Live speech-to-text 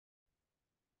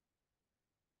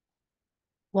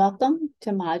Welcome to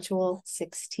Module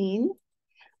 16.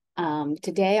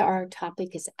 Today our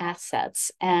topic is assets,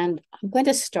 and I'm going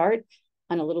to start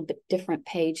on a little bit different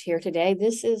page here today.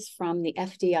 This is from the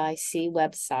FDIC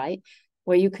website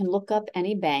where you can look up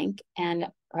any bank, and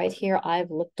right here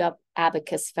I've looked up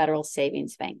Abacus Federal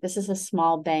Savings Bank. This is a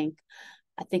small bank.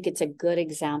 I think it's a good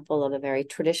example of a very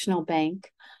traditional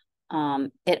bank.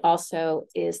 It also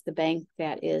is the bank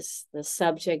that is the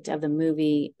subject of the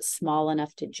movie Small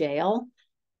Enough to Jail,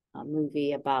 a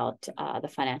movie about the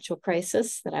financial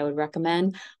crisis that I would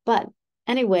recommend. But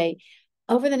anyway,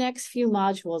 over the next few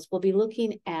modules, we'll be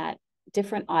looking at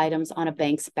different items on a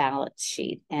bank's balance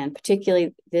sheet. And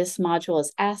particularly this module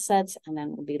is assets, and then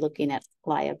we'll be looking at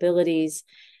liabilities,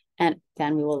 and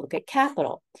then we will look at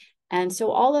capital. And so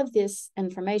all of this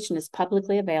information is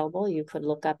publicly available. You could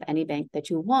look up any bank that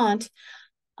you want.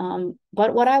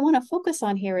 But what I want to focus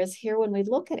on here is when we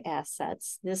look at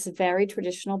assets, this very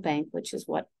traditional bank, which is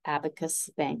what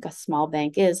Abacus Bank, a small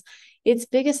bank, is, its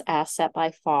biggest asset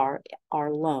by far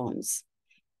are loans.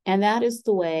 And that is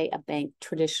the way a bank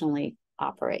traditionally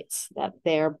operates, that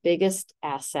their biggest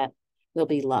asset will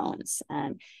be loans.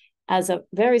 And as a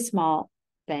very small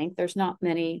bank, there's not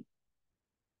many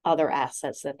other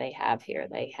assets that they have here.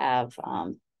 They have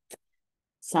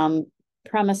some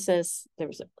premises.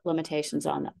 There's limitations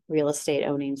on real estate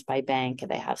ownings by bank.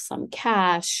 They have some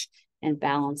cash and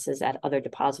balances at other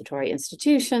depository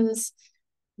institutions,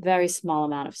 very small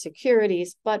amount of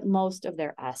securities, but most of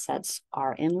their assets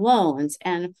are in loans.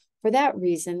 And for that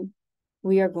reason,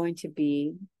 we are going to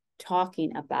be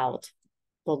talking about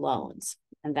the loans,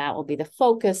 and that will be the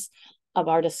focus of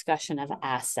our discussion of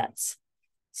assets.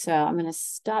 So I'm going to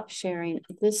stop sharing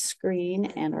this screen,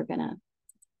 and we're going to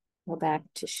go back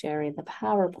to sharing the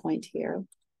PowerPoint here.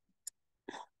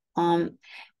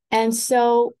 And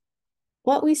so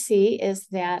what we see is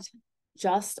that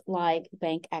just like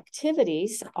bank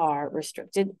activities are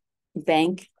restricted,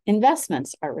 bank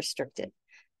investments are restricted.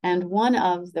 And one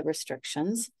of the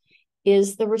restrictions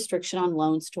is the restriction on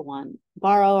loans to one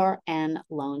borrower and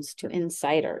loans to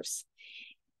insiders.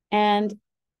 And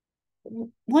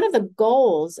one of the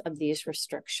goals of these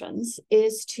restrictions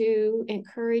is to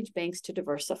encourage banks to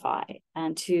diversify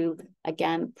and to,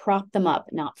 again, prop them up,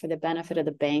 not for the benefit of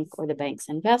the bank or the bank's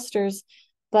investors,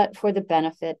 but for the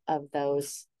benefit of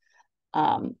those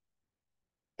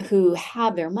who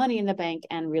have their money in the bank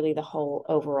and really the whole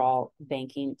overall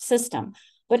banking system.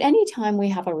 But anytime we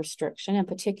have a restriction, and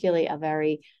particularly a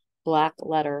very black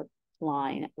letter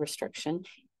line restriction,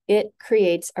 it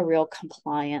creates a real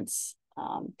compliance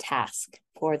task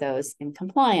for those in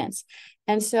compliance.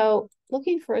 And so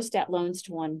looking first at loans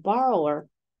to one borrower,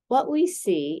 what we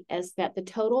see is that the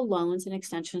total loans and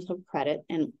extensions of credit,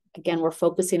 and again, we're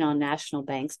focusing on national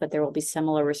banks, but there will be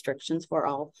similar restrictions for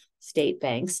all state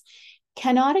banks,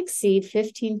 cannot exceed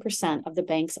 15% of the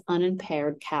bank's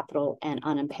unimpaired capital and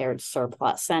unimpaired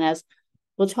surplus. And as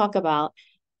we'll talk about,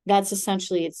 that's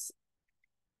essentially its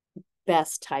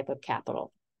best type of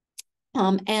capital.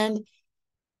 And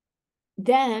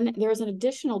then there's an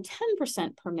additional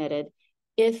 10% permitted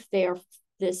if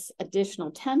this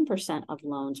additional 10% of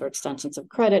loans or extensions of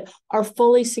credit are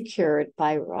fully secured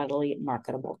by readily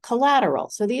marketable collateral.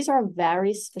 So these are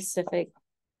very specific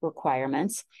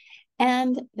requirements,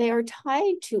 and they are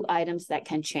tied to items that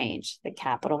can change. The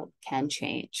capital can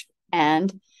change,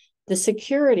 and the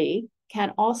security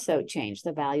can also change,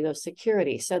 the value of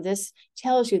security. So this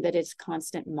tells you that it's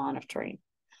constant monitoring.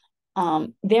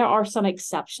 There are some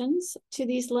exceptions to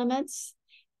these limits,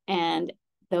 and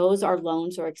those are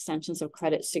loans or extensions of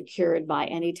credit secured by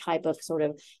any type of sort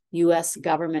of U.S.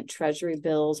 government treasury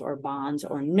bills or bonds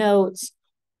or notes,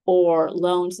 or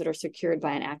loans that are secured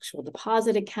by an actual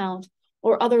deposit account,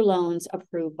 or other loans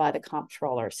approved by the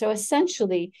comptroller. So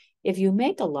essentially, if you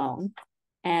make a loan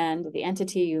and the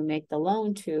entity you make the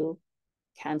loan to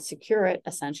can secure it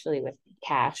essentially with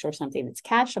cash or something that's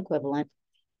cash equivalent,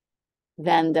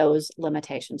 then those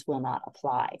limitations will not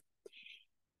apply.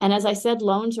 And as I said,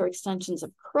 loans or extensions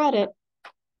of credit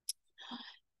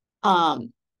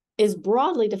is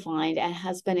broadly defined and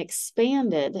has been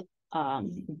expanded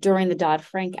during the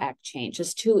Dodd-Frank Act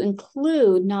changes to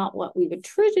include not what we would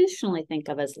traditionally think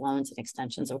of as loans and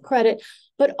extensions of credit,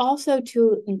 but also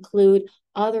to include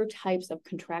other types of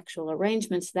contractual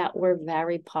arrangements that were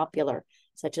very popular,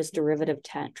 such as derivative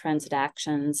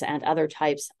transactions and other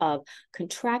types of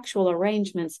contractual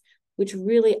arrangements, which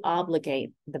really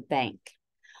obligate the bank.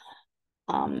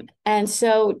 And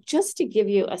so just to give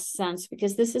you a sense,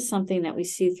 because this is something that we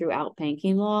see throughout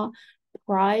banking law,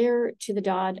 prior to the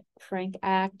Dodd-Frank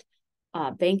Act,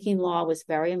 banking law was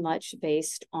very much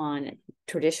based on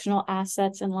traditional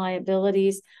assets and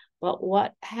liabilities, But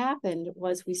what happened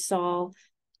was we saw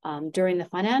during the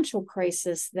financial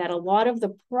crisis that a lot of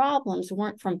the problems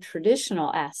weren't from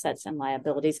traditional assets and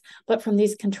liabilities, but from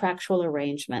these contractual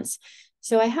arrangements.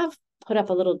 So I have put up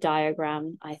a little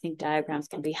diagram. I think diagrams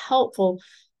can be helpful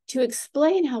to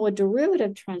explain how a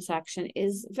derivative transaction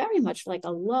is very much like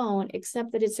a loan,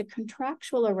 except that it's a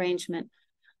contractual arrangement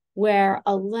where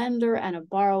a lender and a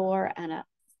borrower and a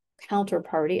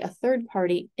counterparty, a third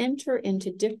party, enter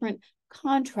into different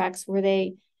contracts where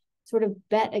they sort of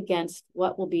bet against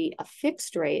what will be a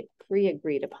fixed rate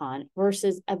pre-agreed upon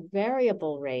versus a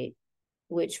variable rate,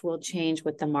 which will change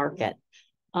with the market.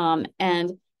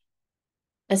 And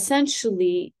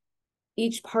essentially,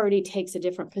 each party takes a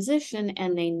different position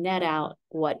and they net out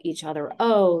what each other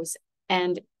owes.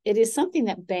 And it is something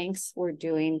that banks were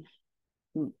doing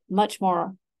much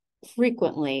more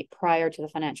frequently prior to the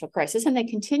financial crisis, and they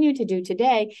continue to do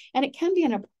today. And it can be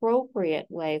an appropriate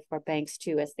way for banks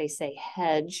to, as they say,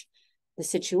 hedge the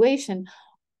situation.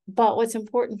 But what's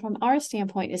important from our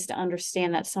standpoint is to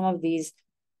understand that some of these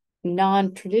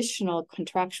non-traditional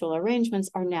contractual arrangements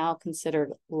are now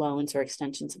considered loans or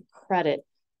extensions of credit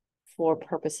for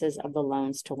purposes of the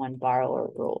loans to one borrower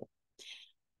rule.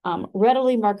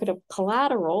 Readily marketable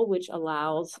collateral, which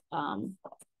allows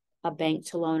a bank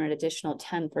to loan an additional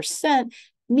 10%,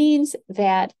 means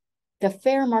that the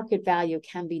fair market value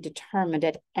can be determined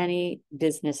at any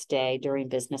business day during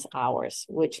business hours,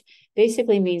 which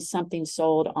basically means something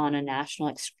sold on a national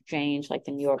exchange like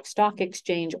the New York Stock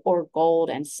Exchange, or gold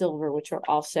and silver, which are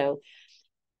also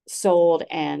sold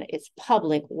and it's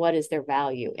public. What is their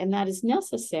value? And that is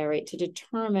necessary to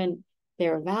determine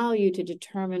their value, to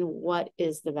determine what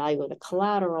is the value of the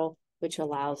collateral, which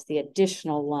allows the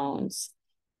additional loans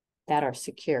that are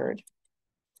secured.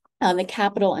 The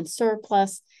capital and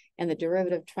surplus and the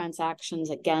derivative transactions,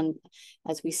 again,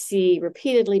 as we see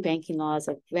repeatedly, banking law is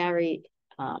a very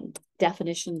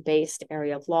definition-based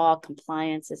area of law.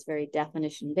 Compliance is very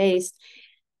definition-based.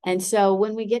 And so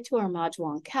when we get to our module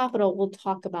on capital, we'll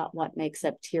talk about what makes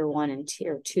up tier 1 and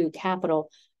tier 2 capital,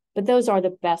 but those are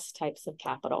the best types of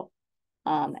capital.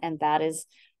 And that is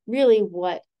really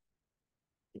what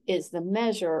is the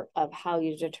measure of how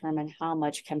you determine how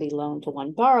much can be loaned to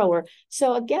one borrower.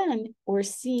 So again, we're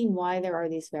seeing why there are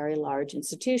these very large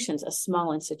institutions. A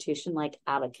small institution like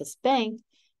Abacus Bank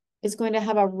is going to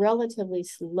have a relatively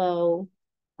slow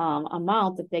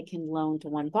amount that they can loan to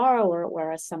one borrower,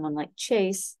 whereas someone like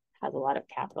Chase has a lot of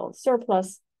capital and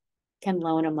surplus, can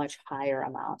loan a much higher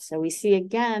amount. So we see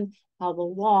again how the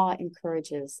law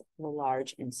encourages the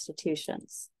large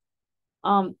institutions.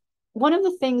 One of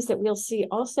the things that we'll see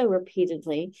also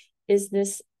repeatedly is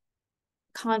this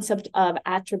concept of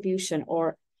attribution,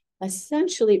 or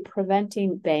essentially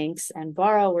preventing banks and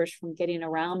borrowers from getting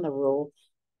around the rule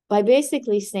by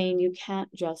basically saying you can't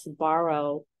just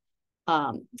borrow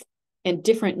in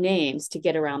different names to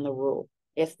get around the rule.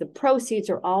 If the proceeds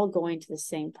are all going to the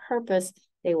same purpose,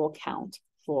 they will count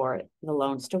for the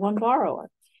loans to one borrower.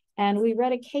 And we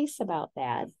read a case about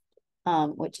that,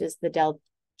 which is the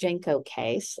Deljenko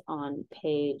case on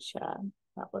page,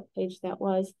 what page that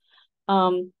was.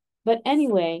 But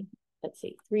anyway, let's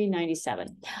see,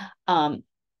 397.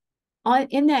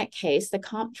 In that case, the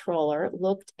comptroller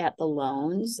looked at the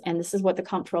loans, and this is what the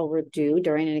comptroller would do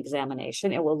during an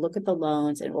examination. It will look at the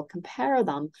loans and it will compare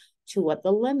them to what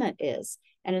the limit is.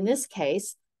 And in this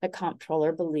case, the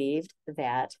comptroller believed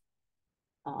that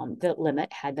the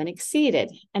limit had been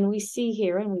exceeded. And we see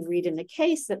here, and we read in the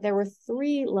case, that there were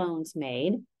 3 loans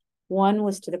made. One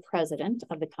was to the president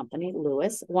of the company,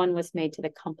 Lewis. One was made to the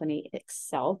company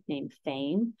itself, named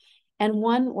Fame. And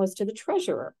one was to the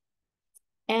treasurer.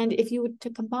 And if you were to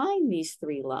combine these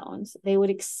 3 loans, they would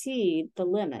exceed the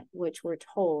limit, which we're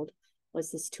told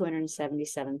was this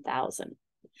 $277,000.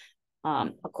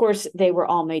 Of course, they were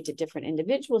all made to different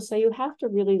individuals, so you have to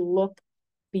really look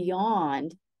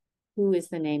beyond who is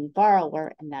the named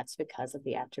borrower, and that's because of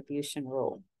the attribution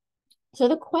rule. So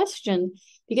the question,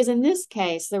 because in this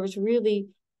case, there was really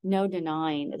no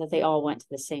denying that they all went to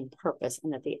the same purpose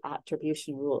and that the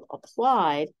attribution rule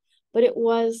applied, but it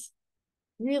was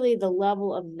really the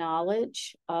level of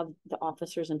knowledge of the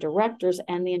officers and directors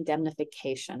and the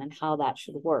indemnification and how that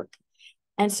should work.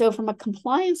 And so from a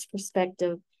compliance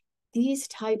perspective, these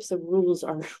types of rules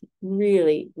are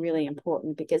really, really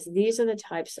important, because these are the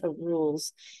types of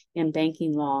rules in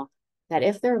banking law that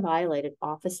if they're violated,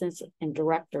 officers and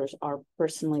directors are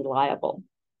personally liable.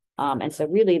 And so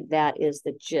really that is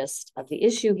the gist of the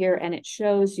issue here. And it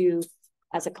shows you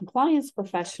as a compliance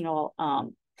professional,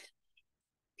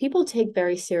 people take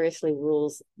very seriously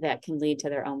rules that can lead to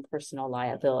their own personal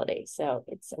liability. So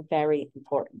it's very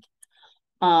important.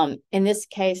 In this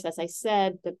case, as I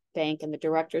said, the bank and the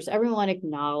directors, everyone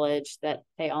acknowledged that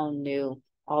they all knew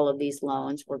all of these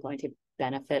loans were going to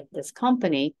benefit this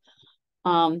company.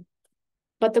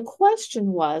 But the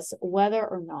question was whether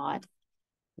or not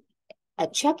a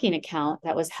checking account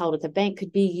that was held at the bank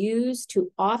could be used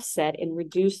to offset and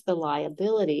reduce the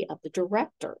liability of the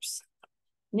directors.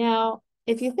 Now,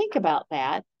 if you think about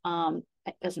that,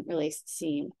 it doesn't really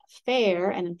seem fair.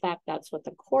 And in fact, that's what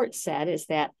the court said, is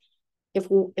that if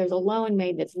there's a loan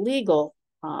made that's legal,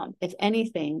 if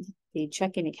anything, the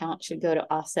checking account should go to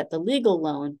offset the legal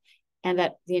loan, and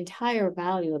that the entire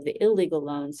value of the illegal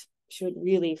loans should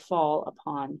really fall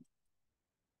upon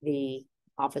the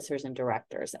officers and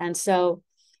directors. And so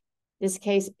this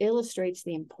case illustrates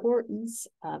the importance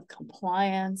of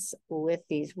compliance with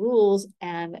these rules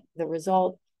and the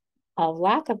result of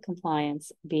lack of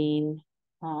compliance being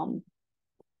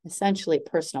essentially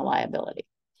personal liability.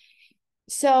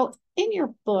 So in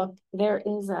your book, there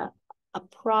is a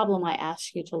problem I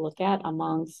ask you to look at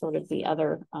among sort of the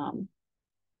other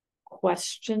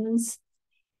questions.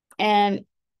 And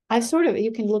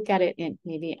you can look at it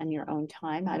maybe in your own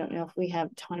time. I don't know if we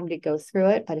have time to go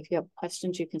through it, but if you have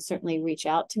questions, you can certainly reach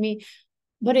out to me.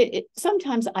 But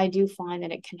sometimes I do find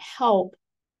that it can help.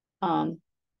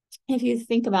 If you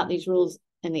think about these rules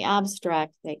in the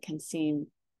abstract, they can seem,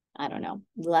 I don't know,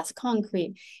 less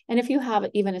concrete. And if you have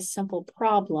even a simple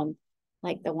problem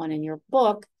like the one in your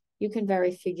book, you can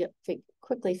very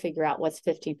quickly figure out what's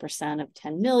 15% of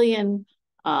 10 million.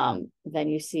 Then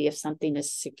you see if something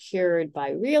is secured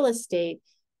by real estate,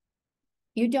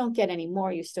 you don't get any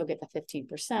more, you still get the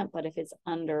 15%, but if it's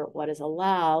under what is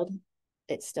allowed,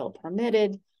 it's still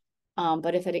permitted.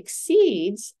 But if it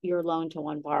exceeds your loan to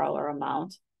one borrower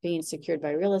amount being secured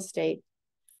by real estate,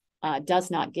 does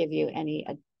not give you any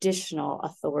additional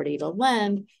authority to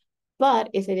lend.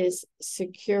 But if it is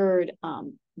secured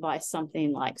by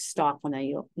something like stock on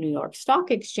the New York Stock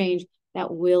Exchange,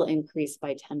 that will increase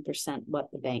by 10% what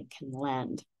the bank can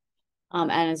lend.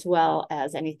 And as well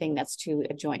as anything that's to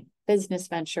a joint business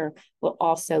venture will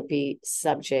also be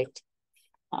subject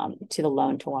to the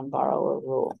loan to one borrower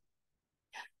rule.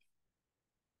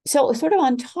 So sort of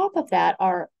on top of that,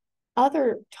 our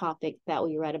other topic that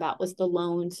we read about was the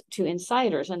loans to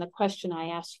insiders. And the question I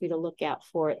asked you to look at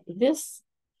for this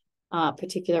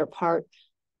particular part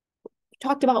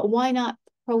talked about why not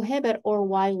prohibit or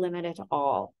why limit at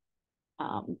all.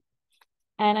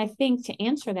 And I think to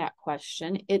answer that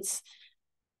question, it's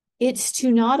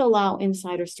to not allow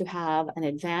insiders to have an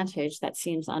advantage that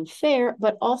seems unfair,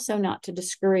 but also not to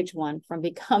discourage one from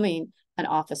becoming an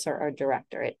officer or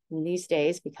director. In these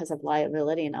days, because of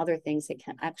liability and other things, it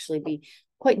can actually be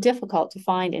quite difficult to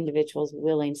find individuals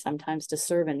willing sometimes to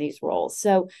serve in these roles.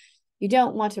 So you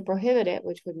don't want to prohibit it,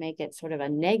 which would make it sort of a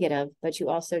negative, but you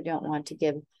also don't want to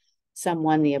give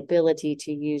someone the ability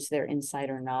to use their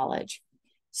insider knowledge.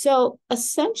 So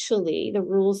essentially, the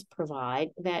rules provide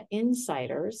that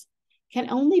insiders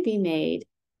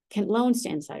loans to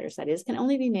insiders, that is, can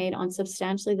only be made on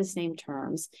substantially the same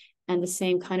terms and the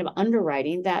same kind of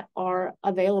underwriting that are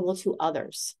available to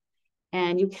others.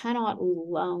 And you cannot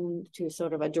loan to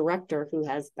sort of a director who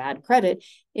has bad credit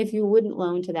if you wouldn't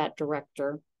loan to that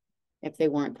director if they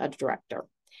weren't a director.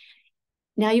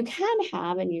 Now, you can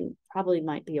have, and you probably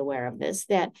might be aware of this,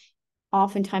 that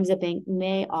oftentimes a bank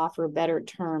may offer better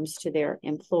terms to their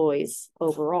employees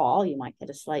overall. You might get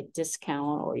a slight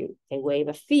discount or they waive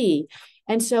a fee.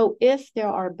 And so if there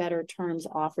are better terms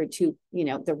offered to,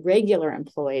 the regular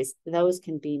employees, those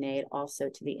can be made also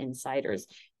to the insiders.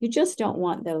 You just don't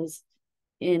want those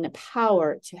in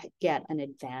power to get an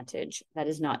advantage that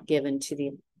is not given to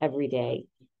the everyday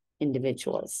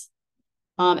individuals.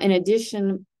 In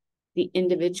addition, the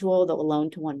loan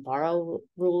to one borrow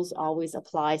rules always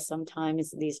apply.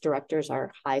 Sometimes these directors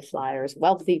are high flyers,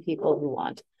 wealthy people who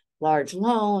want large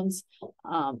loans.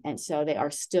 And so they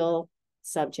are still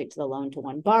subject to the loan to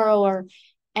one borrower.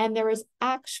 And there is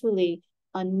actually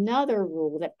another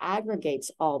rule that aggregates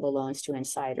all the loans to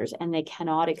insiders, and they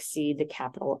cannot exceed the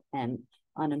capital and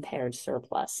unimpaired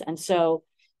surplus. And so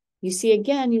you see,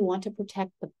 again, you want to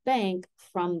protect the bank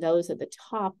from those at the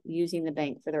top using the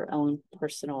bank for their own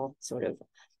personal sort of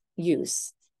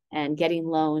use and getting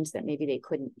loans that maybe they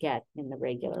couldn't get in the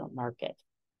regular market.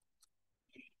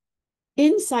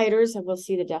 Insiders, and we'll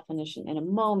see the definition in a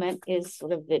moment, is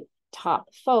sort of the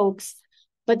top folks,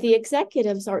 but the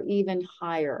executives are even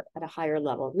higher, at a higher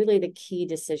level, really the key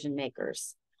decision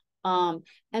makers. And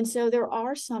so there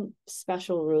are some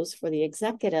special rules for the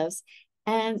executives.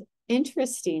 And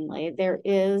interestingly, there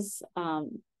is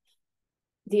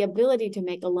the ability to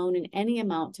make a loan in any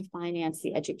amount to finance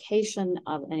the education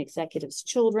of an executive's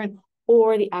children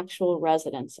or the actual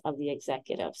residence of the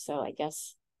executive. So I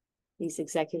guess these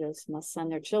executives must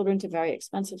send their children to very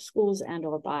expensive schools and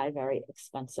or buy very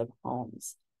expensive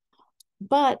homes.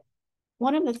 But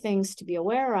one of the things to be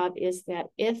aware of is that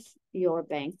if your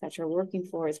bank that you're working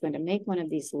for is going to make one of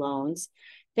these loans,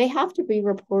 they have to be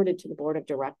reported to the board of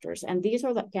directors. And these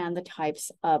are, again, the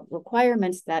types of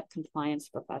requirements that compliance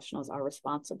professionals are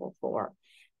responsible for.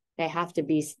 They have to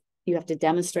be, you have to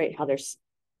demonstrate how they're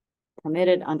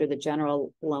permitted under the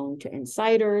general loan to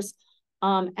insiders.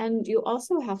 And you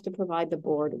also have to provide the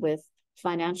board with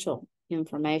financial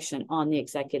information on the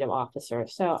executive officer.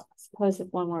 So I suppose if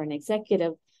one were an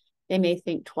executive, they may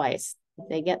think twice. If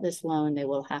they get this loan, they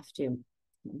will have to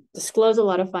disclose a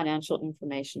lot of financial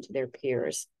information to their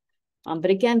peers. But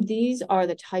again, these are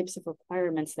the types of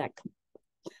requirements that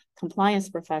compliance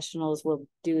professionals will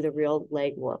do the real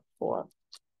legwork for.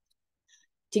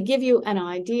 To give you an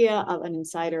idea of an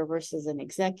insider versus an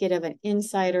executive, an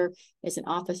insider is an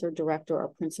officer, director,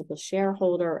 or principal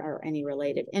shareholder or any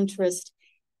related interest.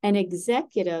 An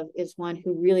executive is one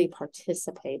who really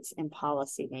participates in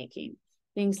policy making,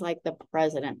 things like the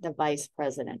president, the vice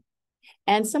president.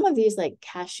 And some of these, like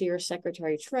cashier,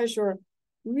 secretary, treasurer,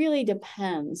 really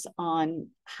depends on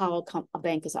how a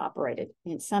bank is operated.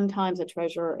 And sometimes a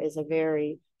treasurer is a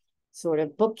very sort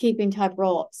of bookkeeping type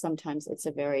role. Sometimes it's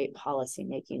a very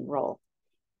policy-making role.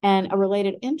 And a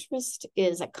related interest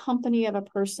is a company of a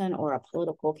person or a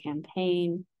political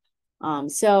campaign.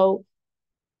 So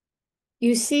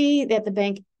you see that the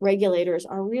bank regulators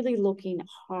are really looking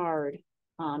hard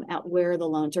at where the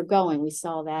loans are going. We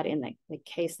saw that in the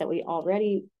case that we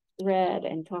already read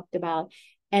and talked about.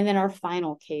 And then our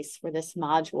final case for this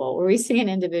module, where we see an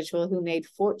individual who made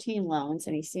 14 loans,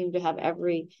 and he seemed to have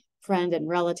every friend and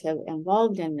relative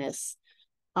involved in this.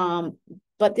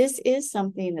 But this is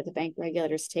something that the bank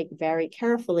regulators take very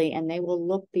carefully, and they will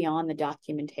look beyond the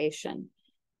documentation.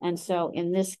 And so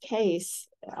in this case,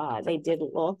 they did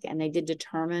look and they did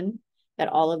determine that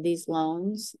all of these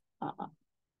loans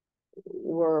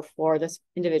were for this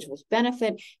individual's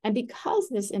benefit. And because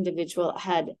this individual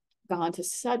had gone to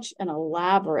such an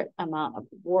elaborate amount of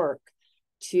work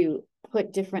to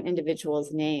put different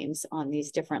individuals' names on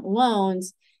these different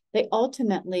loans, they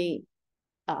ultimately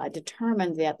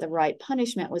determined that the right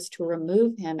punishment was to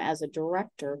remove him as a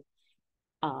director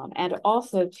and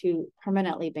also to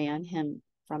permanently ban him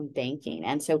from banking.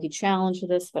 And so he challenged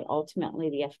this, but ultimately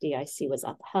the FDIC was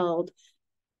upheld.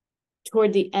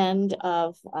 Toward the end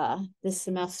of this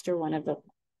semester, one of the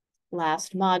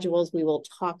last modules, we will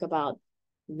talk about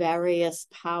various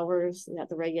powers that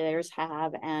the regulators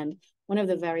have. And one of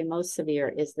the very most severe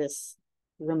is this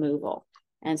removal.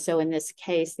 And so in this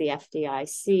case, the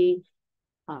FDIC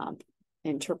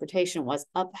interpretation was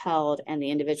upheld and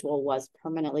the individual was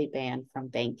permanently banned from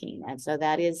banking. And so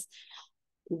that is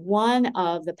one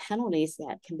of the penalties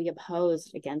that can be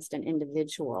imposed against an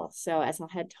individual. So as I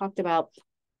had talked about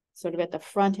sort of at the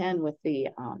front end with the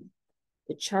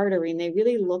chartering, they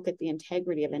really look at the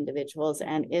integrity of individuals.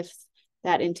 And if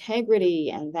that integrity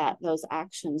and those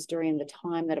actions during the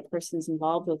time that a person's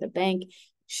involved with a bank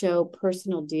show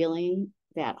personal dealing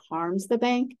that harms the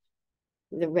bank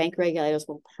regulators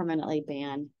will permanently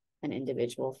ban an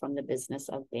individual from the business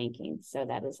of banking. So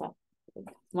that is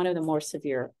one of the more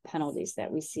severe penalties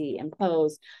that we see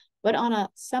imposed, but on a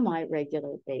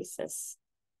semi-regular basis.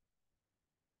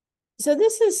 So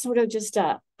this is sort of just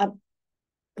a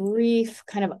brief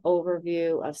kind of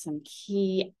overview of some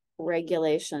key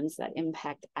regulations that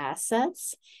impact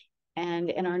assets. And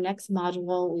in our next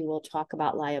module, we will talk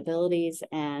about liabilities,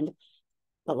 and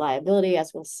the liability,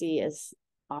 as we'll see, is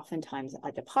oftentimes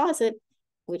a deposit,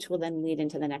 which will then lead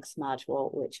into the next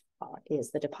module, which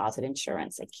is the deposit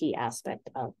insurance, a key aspect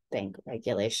of bank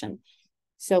regulation.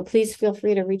 So please feel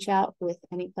free to reach out with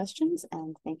any questions,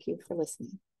 and thank you for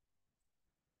listening.